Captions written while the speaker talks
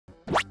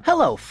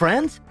Hello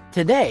friends!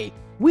 Today,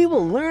 we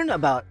will learn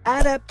about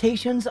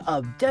adaptations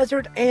of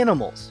desert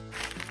animals.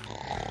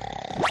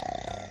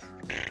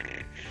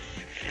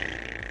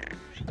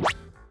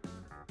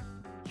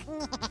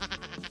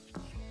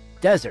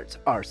 Deserts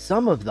are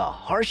some of the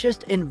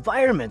harshest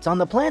environments on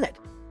the planet.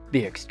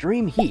 The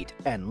extreme heat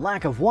and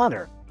lack of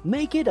water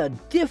make it a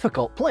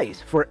difficult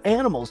place for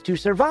animals to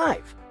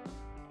survive.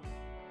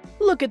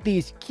 Look at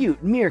these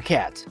cute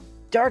meerkats.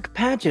 Dark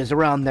patches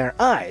around their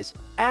eyes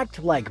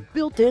act like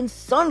built-in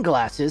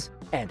sunglasses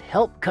and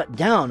help cut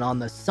down on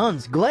the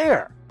sun's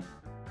glare.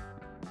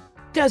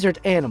 Desert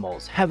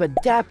animals have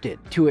adapted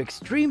to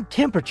extreme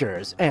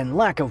temperatures and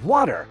lack of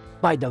water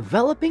by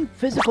developing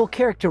physical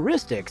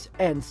characteristics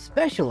and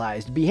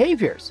specialized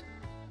behaviors.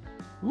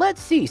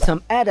 Let's see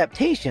some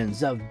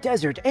adaptations of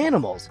desert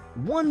animals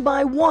one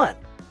by one.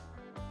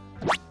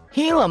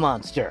 Hila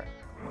Monster.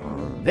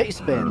 They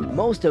spend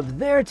most of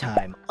their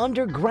time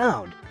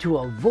underground to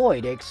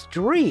avoid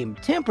extreme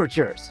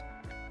temperatures.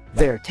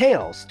 Their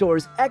tail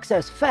stores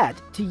excess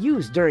fat to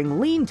use during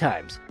lean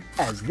times,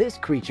 as this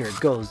creature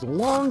goes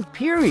long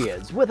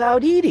periods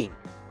without eating.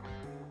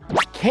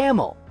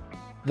 Camel.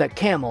 The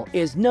camel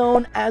is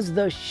known as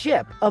the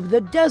ship of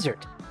the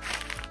desert.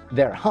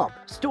 Their hump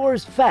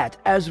stores fat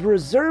as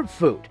reserve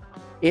food.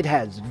 It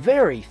has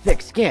very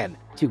thick skin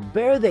to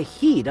bear the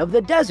heat of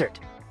the desert.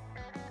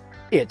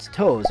 Its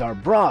toes are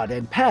broad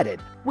and padded,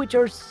 which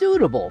are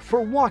suitable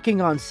for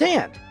walking on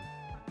sand.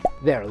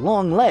 Their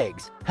long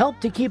legs help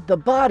to keep the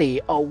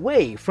body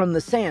away from the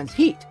sand's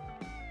heat.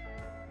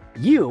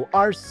 You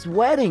are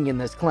sweating in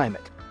this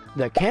climate.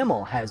 The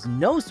camel has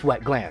no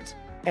sweat glands,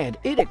 and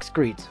it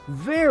excretes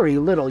very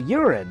little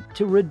urine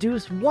to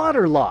reduce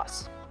water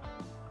loss.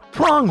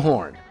 Pong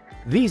Horn.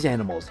 These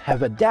animals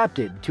have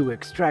adapted to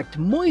extract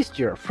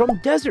moisture from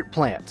desert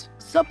plants,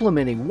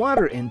 supplementing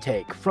water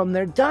intake from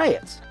their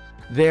diets.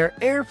 Their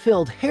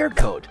air-filled hair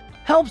coat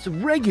helps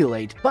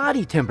regulate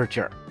body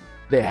temperature.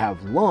 They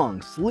have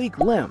long, sleek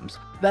limbs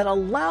that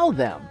allow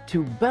them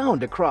to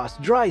bound across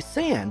dry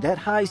sand at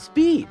high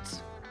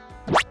speeds.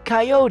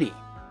 Coyote.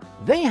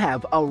 They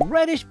have a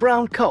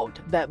reddish-brown coat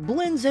that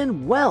blends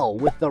in well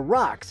with the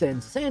rocks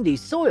and sandy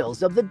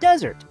soils of the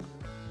desert.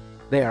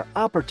 They are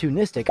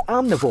opportunistic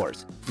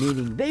omnivores,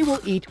 meaning they will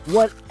eat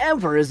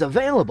whatever is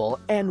available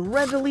and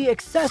readily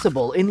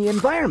accessible in the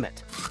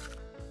environment.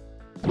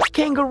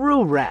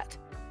 Kangaroo Rat.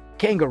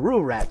 Kangaroo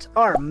rats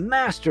are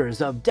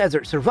masters of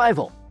desert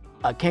survival.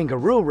 A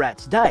kangaroo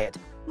rat's diet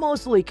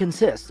mostly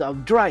consists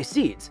of dry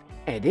seeds,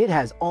 and it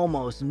has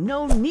almost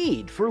no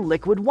need for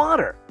liquid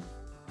water.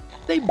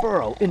 They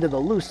burrow into the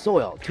loose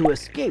soil to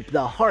escape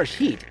the harsh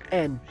heat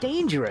and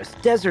dangerous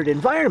desert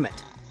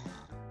environment.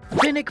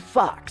 Fink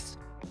Fox.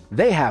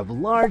 They have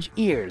large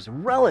ears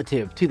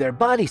relative to their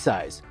body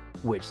size,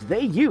 which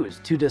they use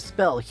to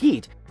dispel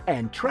heat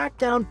and track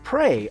down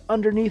prey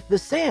underneath the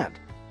sand.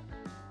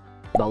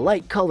 The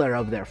light color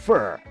of their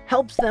fur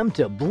helps them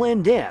to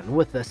blend in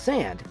with the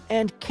sand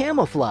and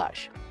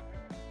camouflage.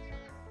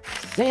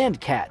 Sand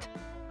cat.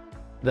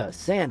 The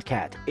sand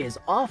cat is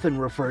often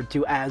referred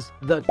to as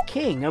the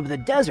king of the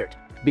desert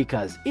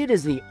because it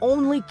is the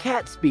only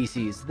cat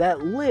species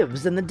that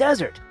lives in the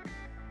desert.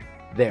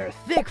 Their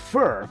thick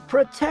fur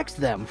protects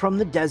them from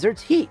the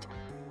desert's heat.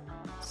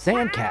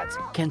 Sand cats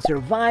can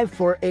survive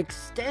for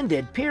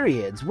extended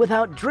periods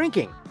without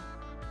drinking.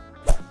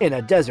 In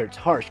a desert's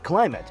harsh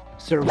climate,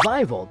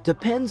 survival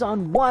depends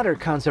on water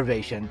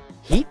conservation,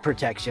 heat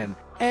protection,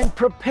 and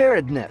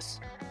preparedness.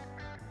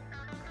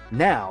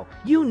 Now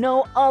you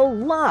know a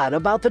lot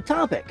about the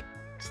topic.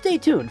 Stay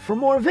tuned for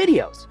more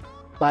videos.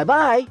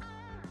 Bye-bye!